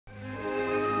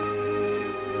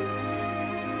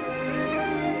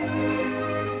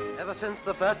since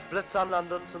the first blitz on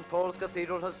London, St. Paul's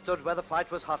Cathedral has stood where the fight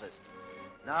was hottest.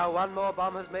 Now one more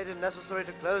bomb has made it necessary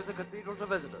to close the cathedral to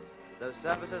visitors, though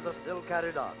services are still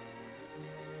carried on.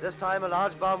 This time a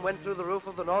large bomb went through the roof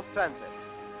of the north transept.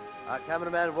 Our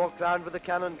cameraman walked round with the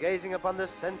cannon, gazing upon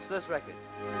this senseless wreckage.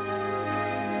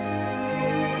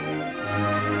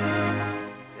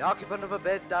 The occupant of a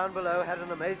bed down below had an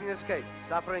amazing escape,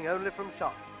 suffering only from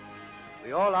shock.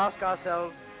 We all ask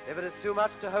ourselves if it is too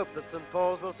much to hope that St.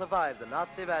 Paul's will survive the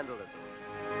Nazi vandalism.